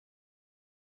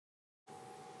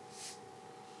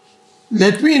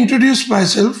Let me introduce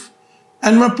myself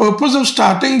and my purpose of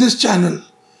starting this channel.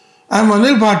 I am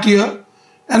Anil Bhatia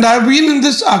and I have been in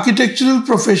this architectural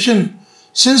profession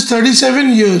since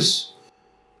 37 years.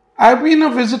 I have been a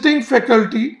visiting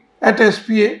faculty at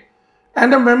SPA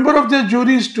and a member of their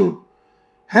juries too.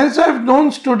 Hence I have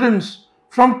known students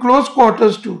from close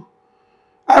quarters too.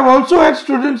 I have also had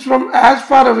students from as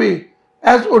far away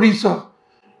as Odisha.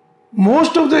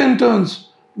 Most of the interns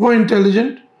were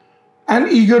intelligent and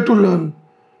eager to learn,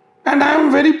 and I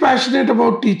am very passionate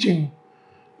about teaching.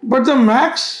 But the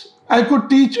max I could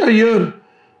teach a year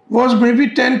was maybe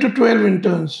 10 to 12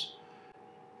 interns.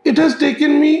 It has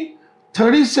taken me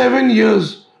 37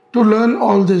 years to learn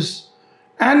all this,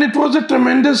 and it was a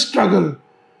tremendous struggle.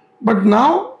 But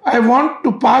now I want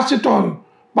to pass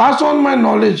on my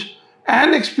knowledge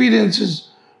and experiences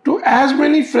to as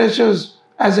many freshers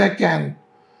as I can.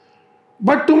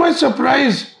 But to my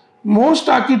surprise, most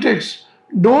architects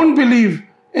don't believe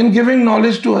in giving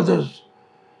knowledge to others.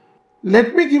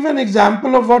 Let me give an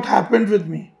example of what happened with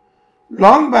me.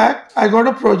 Long back, I got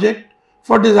a project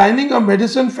for designing a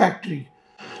medicine factory.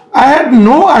 I had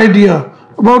no idea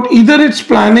about either its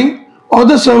planning or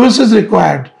the services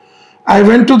required. I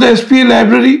went to the SPA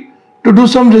library to do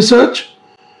some research,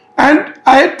 and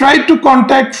I tried to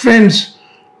contact friends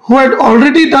who had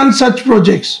already done such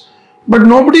projects, but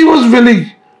nobody was willing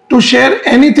to share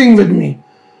anything with me.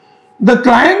 The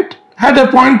client had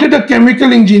appointed a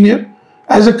chemical engineer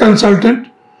as a consultant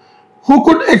who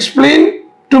could explain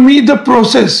to me the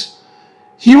process.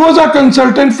 He was our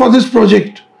consultant for this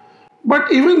project,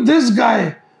 but even this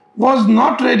guy was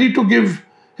not ready to give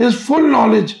his full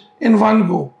knowledge in one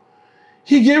go.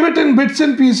 He gave it in bits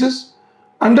and pieces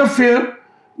under fear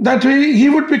that he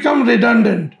would become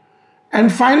redundant.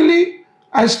 And finally,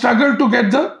 I struggled to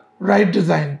get the right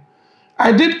design.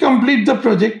 I did complete the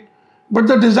project, but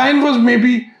the design was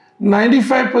maybe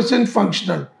 95%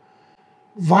 functional.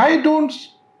 Why don't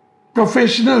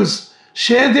professionals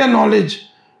share their knowledge?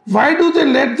 Why do they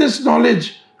let this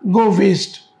knowledge go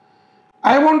waste?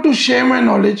 I want to share my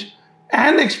knowledge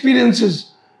and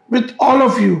experiences with all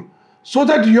of you so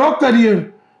that your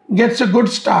career gets a good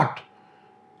start.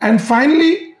 And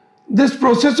finally, this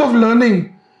process of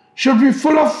learning should be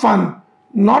full of fun,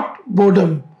 not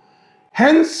boredom.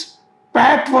 Hence,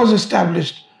 PAT was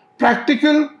established.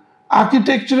 Practical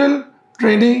Architectural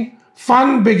Training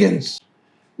Fun Begins.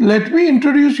 Let me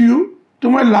introduce you to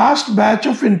my last batch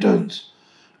of interns.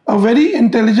 A very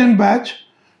intelligent batch.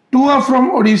 2 are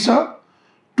from Odisha,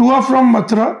 2 are from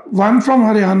Mathura, 1 from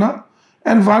Haryana,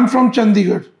 and 1 from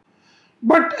Chandigarh.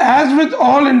 But as with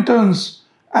all interns,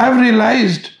 I have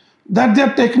realized that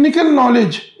their technical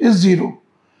knowledge is zero.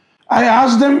 I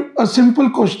asked them a simple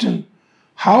question: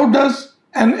 how does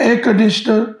an air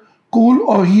conditioner cool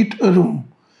or heat a room?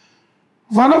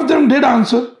 One of them did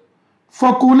answer,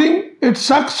 for cooling, it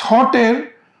sucks hot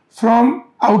air from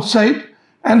outside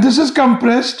and this is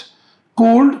compressed,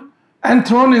 cooled and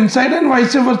thrown inside, and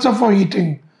vice versa for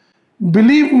heating.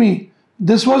 Believe me,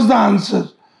 this was the answer.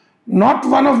 Not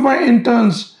one of my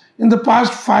interns in the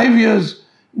past 5 years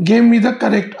gave me the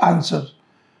correct answer.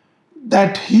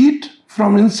 That heat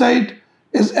from inside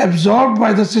is absorbed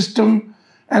by the system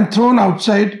and thrown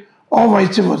outside, or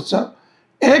vice versa.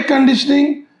 Air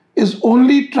conditioning is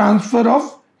only transfer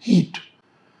of heat.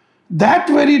 That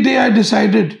very day I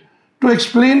decided to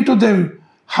explain to them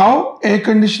how air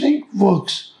conditioning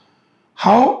works,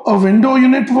 how a window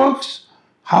unit works,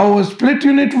 how a split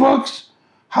unit works,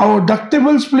 how a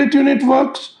ductable split unit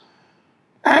works,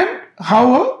 and how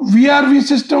a VRV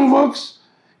system works,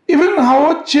 even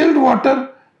how a chilled water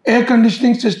air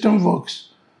conditioning system works.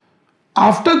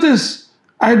 After this,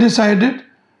 I decided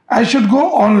I should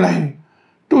go online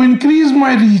to increase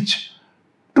my reach,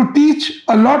 to teach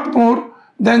a lot more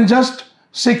than just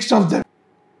 6 of them.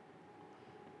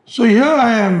 So here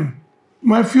I am.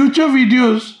 My future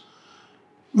videos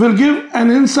will give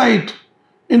an insight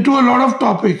into a lot of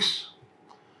topics,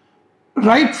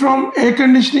 right from air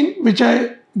conditioning, which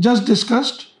I just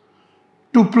discussed,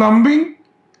 to plumbing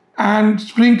and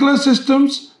sprinkler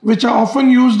systems, which are often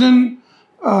used in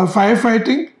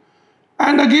firefighting.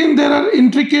 And again, there are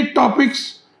intricate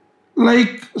topics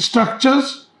like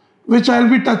structures, which I'll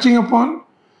be touching upon.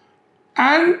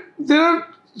 And there are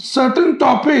certain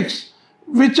topics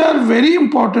which are very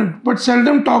important but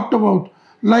seldom talked about,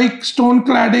 like stone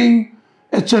cladding,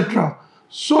 etc.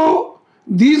 So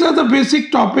these are the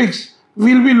basic topics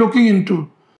we'll be looking into.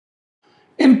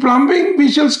 In plumbing, we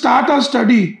shall start our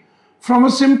study from a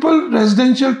simple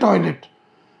residential toilet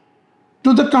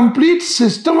to the complete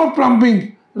system of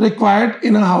plumbing required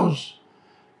in a house.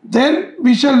 Then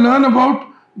we shall learn about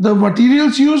the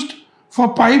materials used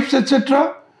for pipes,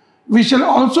 etc. We shall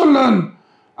also learn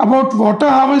about water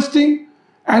harvesting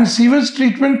and sewage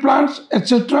treatment plants,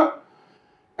 etc.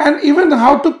 And even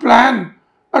how to plan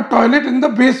a toilet in the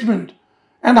basement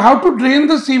and how to drain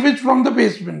the sewage from the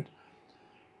basement.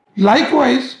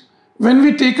 Likewise, when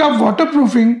we take up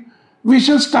waterproofing, we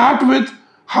shall start with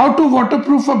how to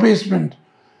waterproof a basement.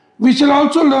 We shall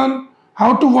also learn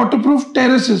how to waterproof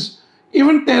terraces,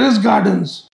 even terrace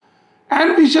gardens.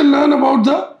 And we shall learn about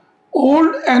the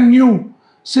old and new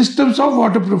systems of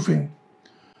waterproofing.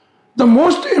 The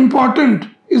most important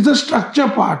is the structure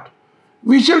part.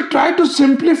 We shall try to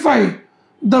simplify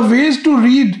the ways to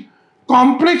read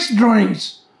complex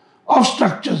drawings of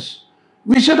structures.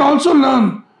 We should also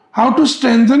learn how to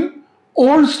strengthen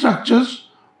old structures,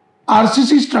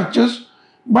 RCC structures,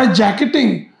 by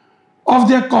jacketing of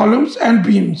their columns and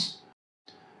beams.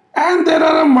 And there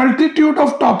are a multitude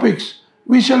of topics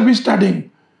we shall be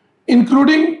studying,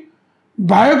 including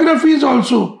biographies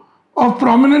also of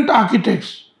prominent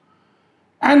architects.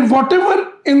 And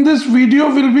whatever in this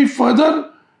video will be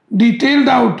further detailed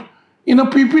out in a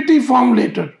PPT form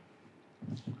later.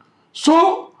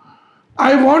 So,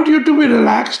 I want you to be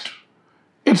relaxed.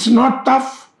 It's not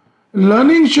tough.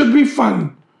 Learning should be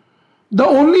fun. The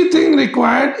only thing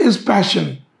required is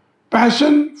passion.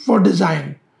 Passion for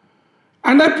design.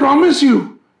 And I promise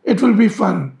you, it will be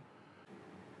fun.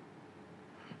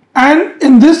 And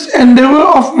in this endeavor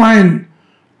of mine,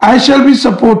 I shall be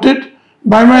supported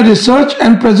by my research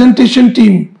and presentation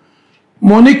team,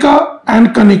 Monica and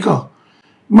Kanika.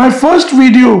 My first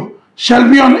video shall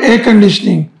be on air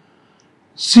conditioning.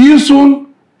 See you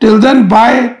soon. Till then,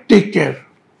 bye. Take care.